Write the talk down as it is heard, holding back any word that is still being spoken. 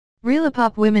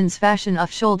Relipop women's fashion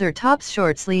off-shoulder tops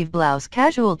short sleeve blouse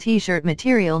casual t-shirt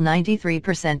material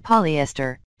 93%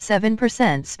 polyester, 7%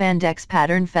 spandex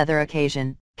pattern feather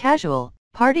occasion, casual,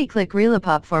 party. Click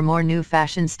Relipop for more new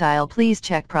fashion style. Please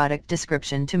check product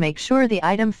description to make sure the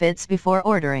item fits before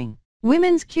ordering.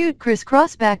 Women's cute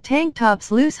crisscross back tank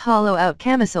tops loose hollow out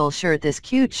camisole shirt. This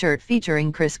cute shirt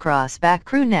featuring crisscross back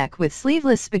crew neck with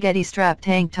sleeveless spaghetti strap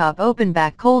tank top open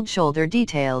back cold shoulder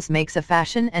details makes a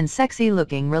fashion and sexy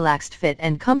looking relaxed fit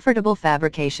and comfortable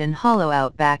fabrication hollow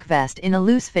out back vest in a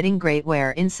loose fitting great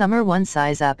wear in summer. One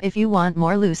size up if you want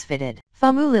more loose fitted.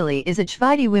 Famulily is a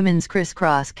Chvity women's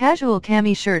crisscross casual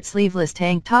cami shirt sleeveless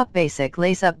tank top basic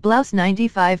lace up blouse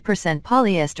 95%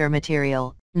 polyester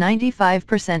material.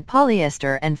 95%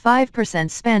 polyester and 5%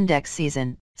 spandex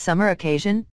season, summer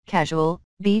occasion, casual,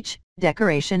 beach,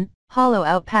 decoration, hollow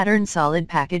out pattern solid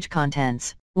package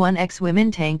contents, 1X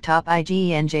women tank top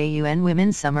IGENJUN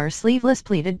women's summer sleeveless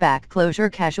pleated back closure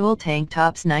casual tank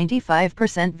tops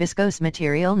 95% viscose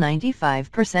material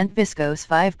 95% viscose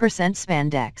 5%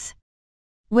 spandex.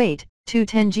 Weight,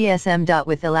 210 GSM.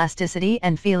 With elasticity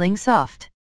and feeling soft.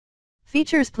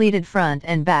 Features pleated front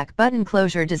and back button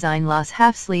closure design loss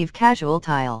half sleeve casual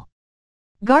tile.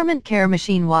 Garment care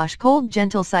machine wash cold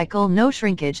gentle cycle no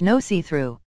shrinkage no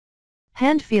see-through.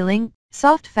 Hand feeling,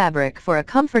 soft fabric for a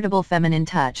comfortable feminine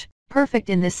touch, perfect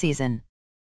in this season.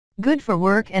 Good for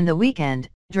work and the weekend,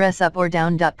 dress up or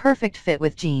down. Perfect fit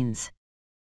with jeans.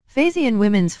 Phasian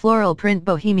women's floral print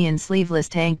bohemian sleeveless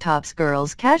tank tops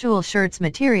girls casual shirts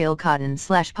material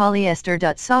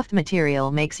cotton/polyester. Soft material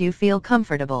makes you feel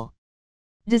comfortable.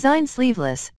 Design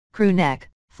sleeveless, crew neck,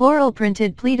 floral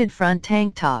printed pleated front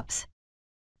tank tops.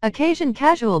 Occasion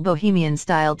casual bohemian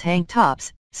style tank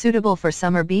tops, suitable for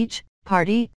summer beach,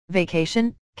 party,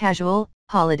 vacation, casual,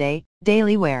 holiday,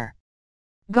 daily wear.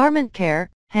 Garment care,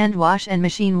 hand wash and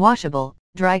machine washable,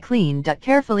 dry clean.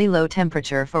 Carefully low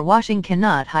temperature for washing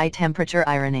cannot high temperature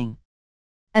ironing.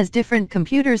 As different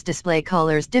computers display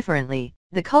colors differently,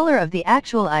 the color of the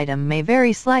actual item may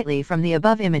vary slightly from the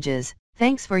above images.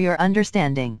 Thanks for your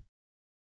understanding.